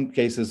in some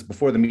cases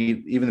before the media,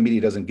 even the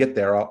media doesn't get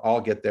there,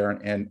 I'll get there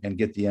and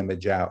get the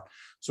image out.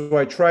 So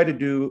I try to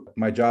do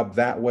my job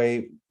that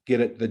way,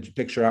 get the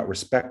picture out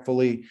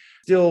respectfully.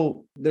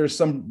 Still, there's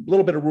some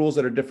little bit of rules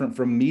that are different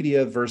from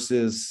media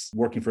versus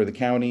working for the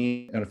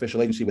county, an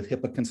official agency with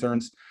HIPAA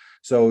concerns.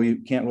 So you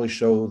can't really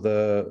show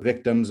the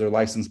victims or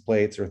license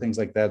plates or things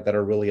like that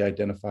are really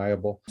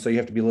identifiable. So you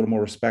have to be a little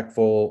more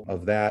respectful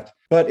of that.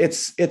 But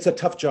it's a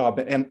tough job.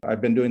 And I've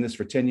been doing this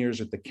for 10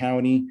 years at the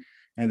county.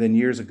 And then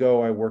years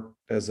ago, I worked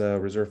as a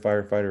reserve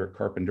firefighter at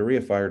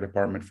Carpinteria Fire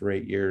Department for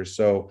 8 years.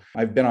 So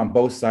I've been on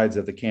both sides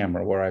of the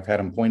camera where I've had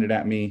them pointed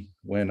at me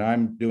when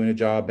I'm doing a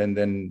job and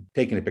then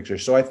taking a picture.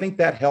 So I think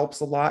that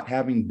helps a lot,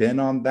 having been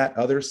on that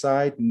other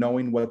side,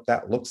 knowing what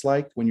that looks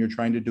like when you're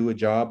trying to do a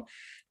job,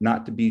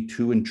 not to be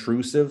too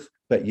intrusive,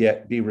 but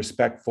yet be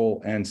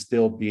respectful and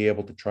still be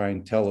able to try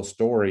and tell a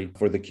story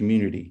for the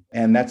community.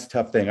 And that's a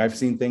tough thing. I've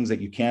seen things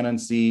that you can't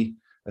unsee,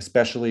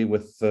 especially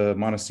with the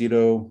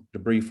Montecito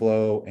debris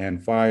flow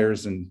and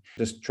fires and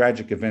just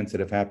tragic events that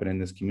have happened in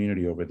this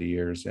community over the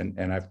years.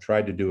 And I've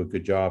tried to do a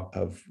good job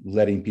of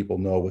letting people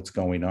know what's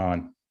going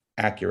on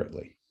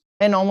accurately.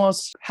 And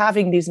almost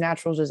having these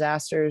natural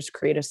disasters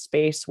create a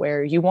space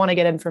where you want to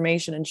get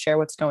information and share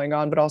what's going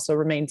on, but also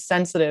remain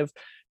sensitive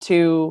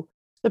to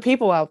the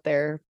people out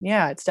there.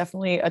 Yeah, it's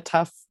definitely a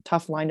tough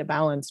line to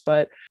balance.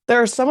 But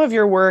there are some of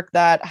your work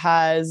that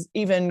has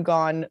even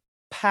gone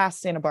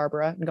past Santa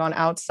Barbara and gone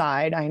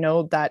outside. I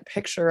know that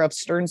picture of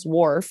Stearns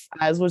Wharf,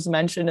 as was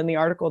mentioned in the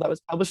article that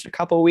was published a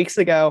couple of weeks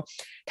ago,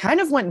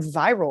 kind of went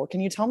viral. Can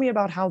you tell me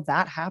about how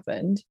that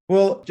happened?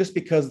 Well, just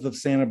because of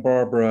Santa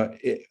Barbara,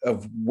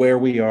 of where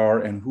we are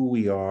and who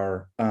we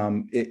are,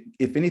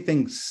 if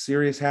anything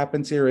serious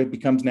happens here, it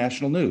becomes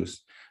national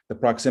news. The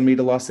proximity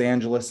to Los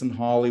Angeles and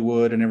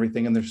Hollywood and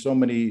everything, and there's so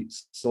many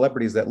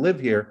celebrities that live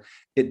here,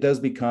 it does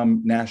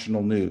become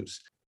national news.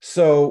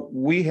 So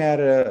we had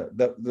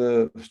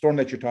the storm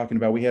that you're talking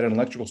about, we had an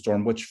electrical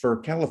storm, which for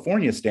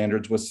California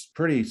standards was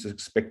pretty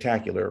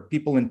spectacular.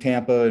 People in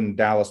Tampa and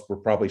Dallas were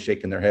probably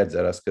shaking their heads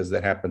at us because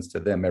that happens to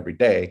them every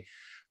day.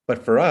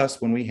 But for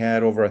us, when we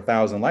had over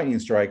 1,000 lightning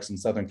strikes in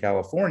Southern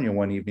California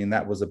one evening,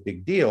 that was a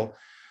big deal.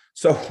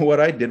 So what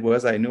I did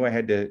was I knew I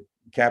had to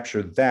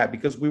capture that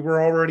because we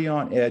were already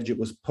on edge. It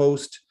was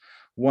post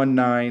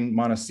 1-9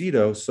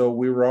 Montecito. So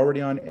we were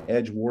already on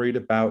edge, worried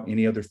about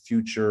any other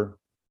future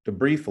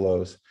debris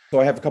flows. So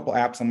I have a couple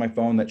apps on my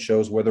phone that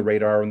shows where the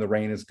radar and the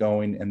rain is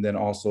going, and then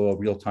also a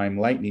real-time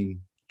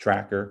lightning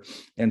tracker.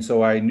 And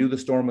so I knew the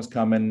storm was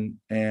coming.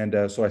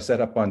 And so I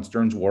set up on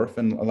Stearns Wharf.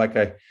 And like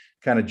I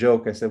kind of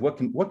joke, I said, what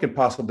can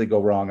possibly go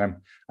wrong?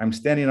 I'm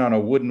standing on a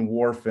wooden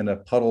wharf in a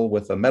puddle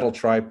with a metal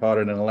tripod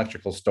and an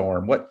electrical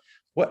storm.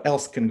 What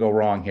else can go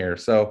wrong here?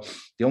 So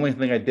the only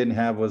thing I didn't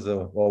have was a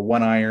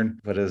one iron,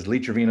 but as Lee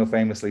Trevino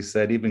famously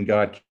said, even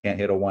God can't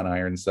hit a one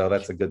iron. So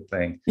that's a good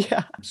thing.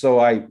 Yeah. So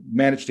I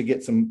managed to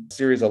get some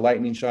series of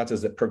lightning shots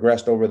as it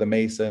progressed over the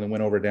mesa and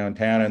went over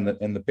downtown,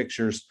 and the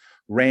pictures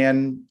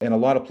ran in a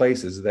lot of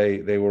places.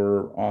 They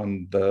were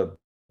on the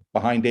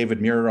behind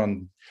David Muir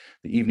on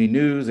the evening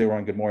news. They were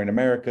on Good Morning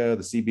America,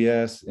 the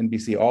CBS,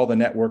 NBC, all the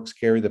networks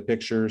carry the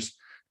pictures.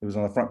 It was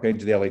on the front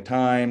page of the LA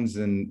Times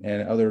and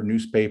other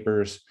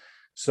newspapers.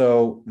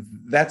 So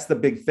that's the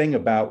big thing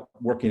about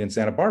working in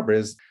Santa Barbara,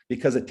 is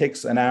because it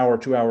takes an hour,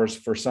 2 hours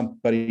for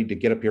somebody to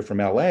get up here from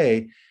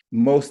LA.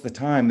 Most of the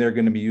time they're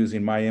going to be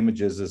using my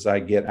images as I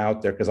get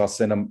out there, because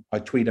I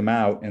tweet them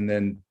out, and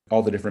then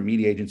all the different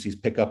media agencies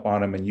pick up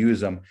on them and use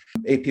them.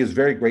 AP is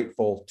very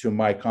grateful to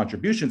my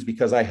contributions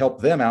because I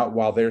help them out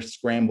while they're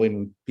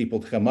scrambling people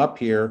to come up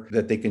here,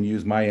 that they can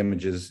use my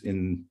images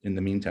in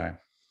the meantime.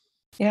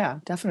 Yeah,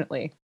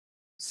 definitely.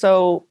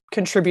 So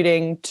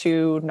contributing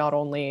to not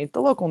only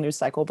the local news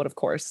cycle, but of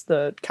course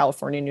the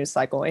California news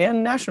cycle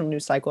and national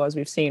news cycle, as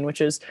we've seen, which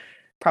is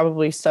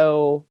probably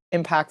so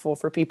impactful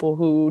for people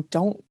who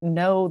don't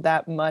know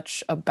that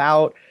much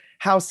about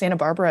how Santa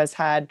Barbara has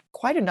had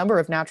quite a number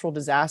of natural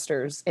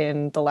disasters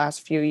in the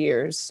last few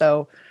years.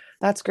 So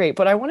that's great.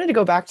 But I wanted to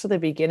go back to the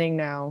beginning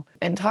now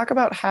and talk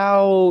about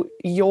how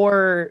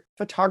your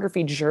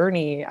photography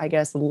journey, I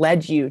guess,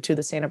 led you to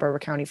the Santa Barbara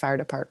County Fire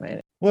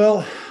Department.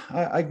 Well,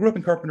 I grew up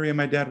in Carpinteria.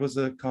 My dad was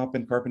a cop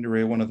in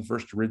Carpinteria, one of the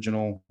first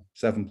original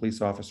 7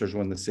 police officers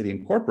when the city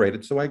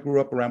incorporated. So I grew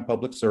up around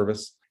public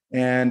service.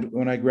 And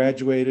when I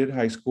graduated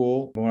high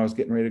school, when I was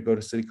getting ready to go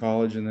to City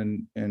College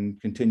and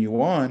continue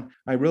on,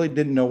 I really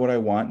didn't know what I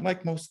want.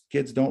 Like most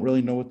kids don't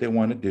really know what they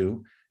want to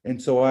do.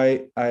 And so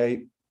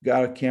I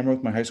got a camera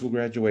with my high school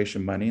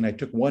graduation money, and I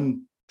took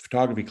one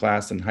photography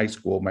class in high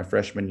school my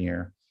freshman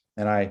year.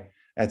 And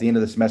at the end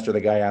of the semester,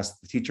 the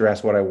teacher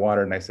asked what I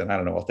wanted, and I said, I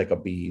don't know, I'll take a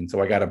B. And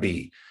so I got a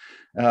B.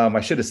 I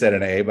should have said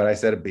an A, but I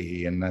said a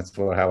B, and that's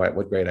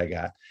what grade I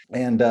got.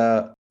 And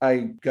I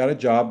got a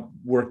job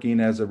working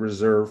as a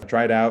reserve,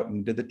 tried out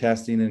and did the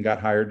testing and got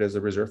hired as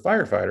a reserve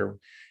firefighter.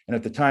 And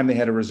at the time they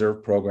had a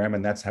reserve program,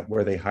 and that's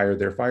where they hired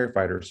their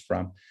firefighters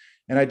from.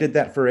 And I did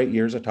that for 8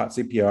 years. I taught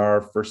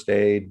CPR, first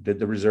aid, did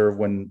the reserve.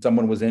 When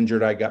someone was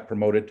injured, I got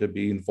promoted to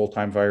being a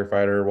full-time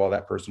firefighter while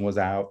that person was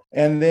out.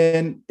 And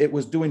then it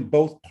was doing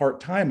both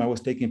part-time. I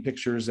was taking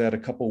pictures at a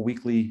couple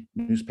weekly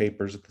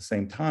newspapers at the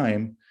same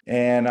time.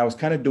 And I was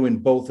kind of doing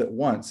both at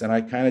once. And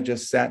I kind of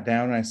just sat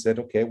down and I said,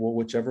 okay, well,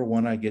 whichever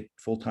one I get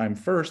full-time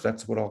first,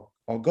 that's what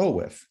I'll go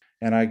with.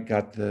 And I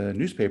got the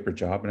newspaper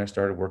job, and I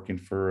started working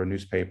for a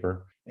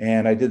newspaper.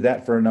 And I did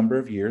that for a number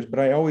of years, but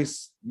I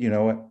always,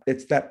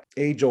 it's that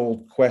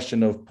age-old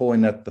question of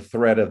pulling at the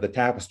thread of the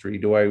tapestry.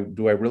 Do I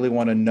really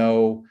want to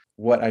know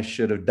what I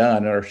should have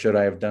done, or should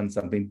I have done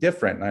something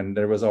different? And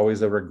there was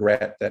always a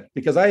regret, that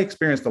because I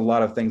experienced a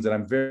lot of things that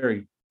I'm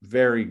very,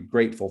 very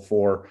grateful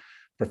for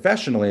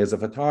professionally as a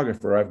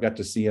photographer. I've got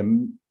to see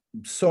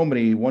so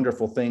many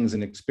wonderful things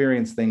and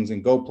experience things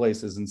and go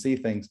places and see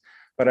things.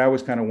 But I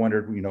always kind of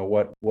wondered,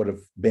 what would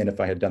have been if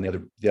I had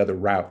done the other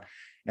route.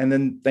 And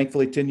then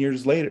thankfully 10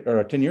 years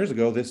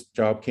ago, this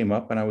job came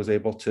up, and I was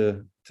able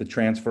to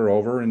transfer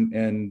over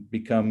and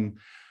become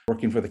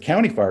working for the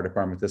county fire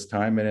department this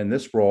time. And in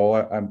this role,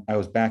 I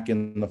was back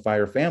in the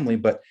fire family,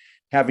 but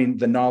having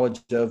the knowledge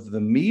of the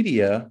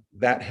media,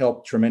 that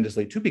helped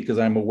tremendously too, because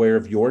I'm aware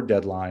of your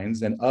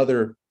deadlines and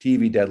other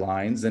TV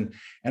deadlines.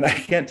 And I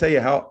can't tell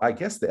you how, I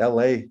guess the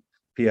LA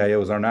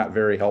PIOs are not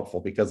very helpful,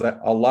 because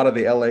a lot of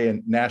the LA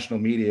and national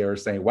media are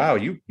saying, wow,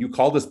 you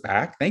called us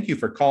back. Thank you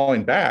for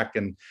calling back.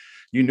 And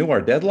you knew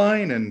our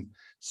deadline. And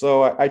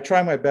so I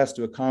try my best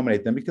to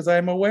accommodate them, because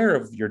I'm aware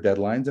of your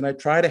deadlines, and I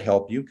try to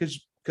help you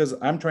because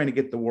I'm trying to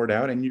get the word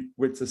out, and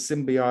it's a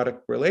symbiotic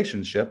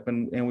relationship,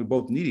 and we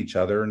both need each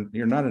other, and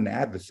you're not an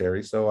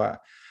adversary. So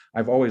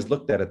I've always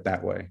looked at it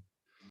that way.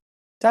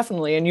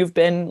 Definitely. And you've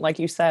been, like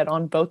you said,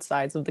 on both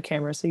sides of the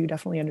camera, so you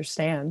definitely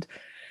understand.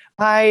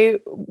 I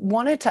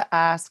wanted to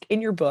ask,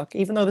 in your book,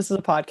 even though this is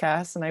a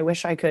podcast and I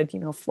wish I could,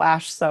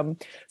 flash some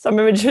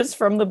images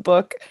from the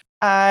book,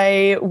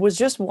 I was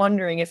just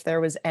wondering if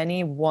there was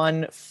any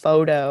one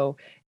photo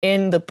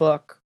in the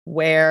book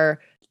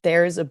where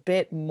there's a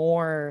bit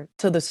more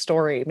to the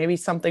story. Maybe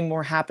something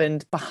more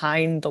happened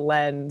behind the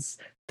lens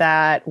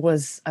that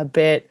was a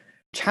bit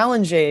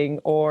challenging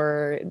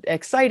or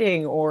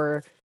exciting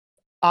or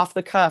off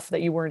the cuff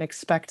that you weren't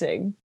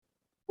expecting.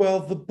 Well,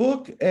 the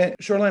book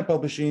at Shoreline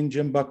Publishing,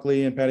 Jim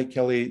Buckley and Patty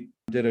Kelly,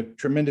 did a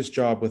tremendous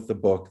job with the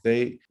book.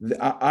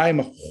 I'm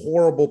a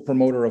horrible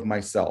promoter of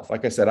myself.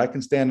 Like I said, I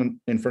can stand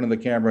in front of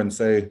the camera and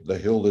say the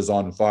hill is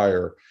on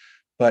fire,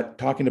 but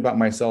talking about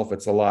myself,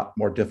 it's a lot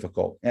more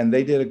difficult. And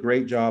they did a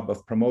great job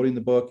of promoting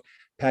the book.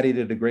 Patty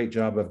did a great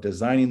job of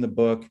designing the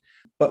book,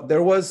 but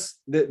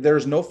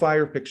there's no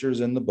fire pictures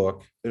in the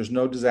book. There's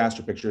no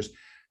disaster pictures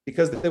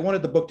because they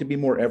wanted the book to be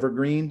more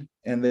evergreen,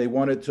 and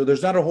so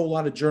there's not a whole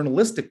lot of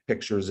journalistic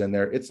pictures in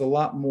there. It's a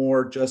lot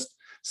more just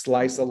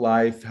slice of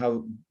life,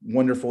 how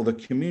wonderful the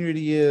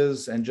community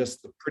is, and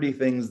just the pretty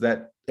things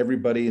that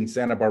everybody in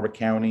Santa Barbara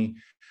County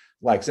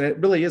likes. And it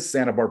really is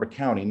Santa Barbara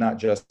County, not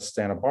just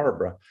Santa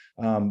Barbara.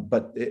 And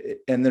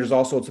there's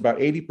also, it's about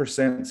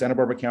 80% Santa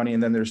Barbara County,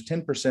 and then there's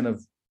 10%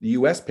 of the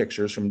US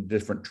pictures from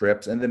different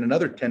trips, and then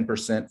another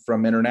 10%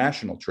 from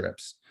international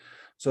trips.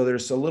 So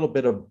there's a little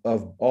bit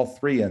of all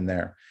three in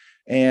there.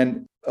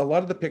 And a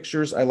lot of the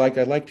pictures I liked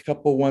a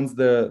couple ones.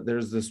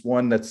 There's this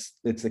one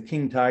it's a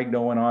king tide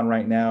going on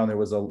right now. And there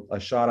was a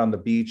shot on the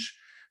beach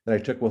that I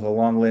took with a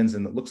long lens,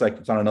 and it looks like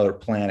it's on another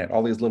planet.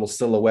 All these little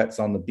silhouettes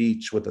on the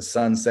beach with the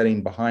sun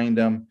setting behind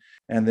them.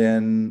 And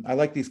then I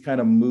like these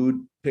kind of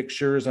mood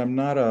pictures. I'm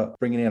not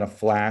bringing in a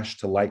flash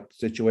to light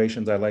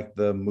situations. I like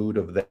the mood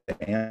of the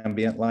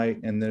ambient light.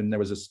 And then there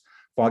was this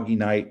foggy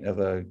night of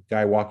a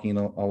guy walking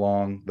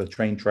along the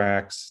train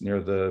tracks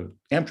near the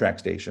Amtrak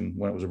station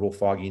when it was a real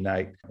foggy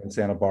night in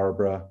Santa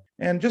Barbara.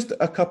 And just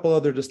a couple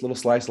other just little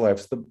slice of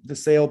lives, the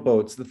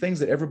sailboats, the things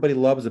that everybody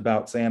loves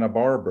about Santa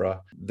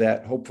Barbara,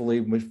 that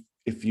hopefully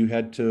if you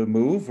had to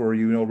move, or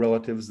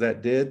relatives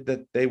that did,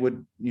 that they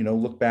would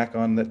look back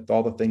on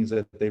all the things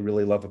that they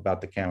really love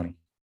about the county.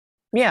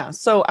 Yeah.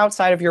 So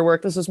outside of your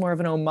work, this was more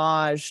of an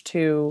homage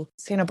to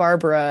Santa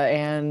Barbara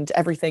and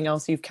everything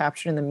else you've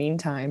captured in the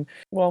meantime.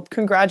 Well,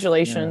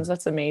 congratulations. Yeah.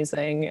 That's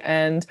amazing.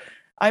 And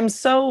I'm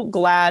so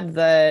glad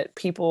that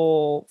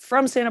people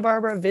from Santa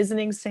Barbara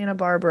visiting Santa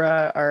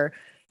Barbara are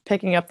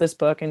picking up this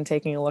book and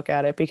taking a look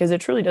at it, because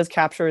it truly does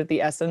capture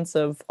the essence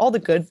of all the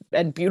good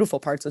and beautiful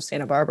parts of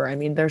Santa Barbara. I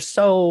mean, there's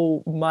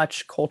so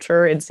much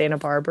culture in Santa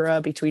Barbara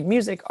between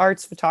music,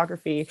 arts,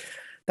 photography,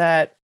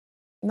 that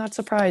I'm not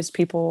surprised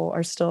people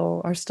are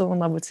still in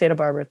love with Santa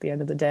Barbara at the end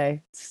of the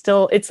day. It's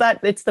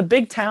the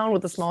big town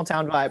with the small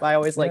town vibe, I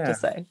always like to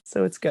say.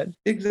 So it's good.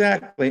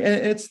 Exactly. And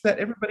it's that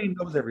everybody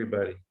knows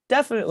everybody.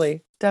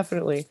 Definitely.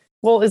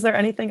 Well, is there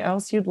anything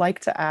else you'd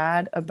like to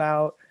add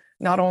about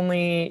not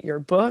only your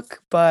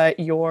book, but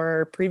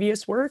your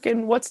previous work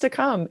and what's to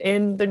come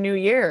in the new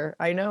year?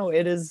 I know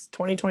it is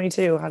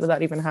 2022. How did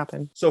that even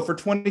happen? So for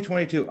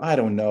 2022, I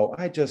don't know.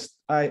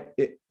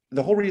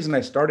 The whole reason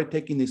I started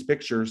taking these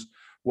pictures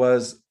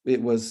was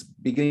it was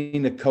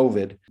beginning of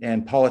COVID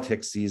and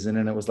politics season.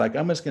 And it was like,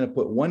 I'm just going to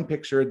put one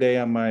picture a day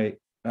on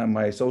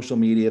my social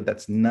media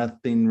that's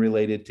nothing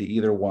related to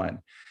either one.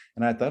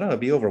 And I thought, it'll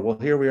be over. Well,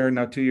 here we are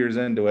now 2 years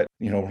into it.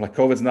 Like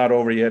COVID's not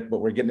over yet, but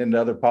we're getting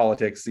into other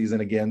politics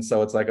season again.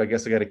 So it's like, I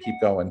guess I got to keep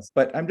going.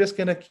 But I'm just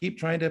going to keep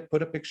trying to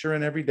put a picture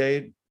in every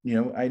day.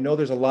 I know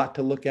there's a lot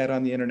to look at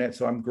on the internet.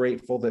 So I'm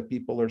grateful that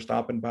people are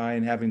stopping by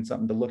and having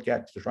something to look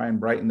at to try and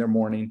brighten their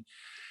morning.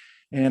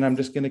 And I'm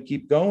just going to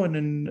keep going,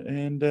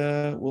 and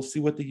we'll see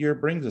what the year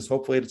brings us.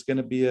 Hopefully it's going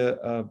to be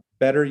a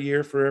better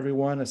year for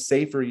everyone, a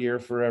safer year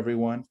for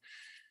everyone,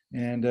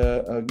 and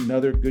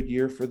another good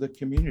year for the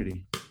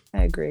community.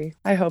 I agree.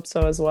 I hope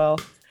so as well.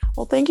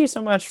 Well, thank you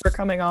so much for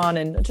coming on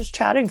and just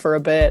chatting for a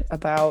bit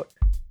about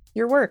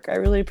your work. I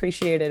really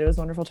appreciate it. It was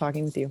wonderful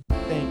talking with you.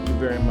 Thank you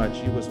very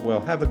much. You as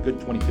well. Have a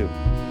good 22.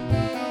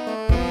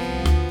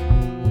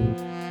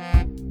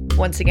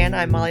 Once again,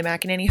 I'm Molly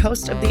McEnany,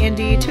 host of the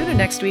Indy. Tune in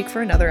next week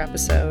for another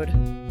episode.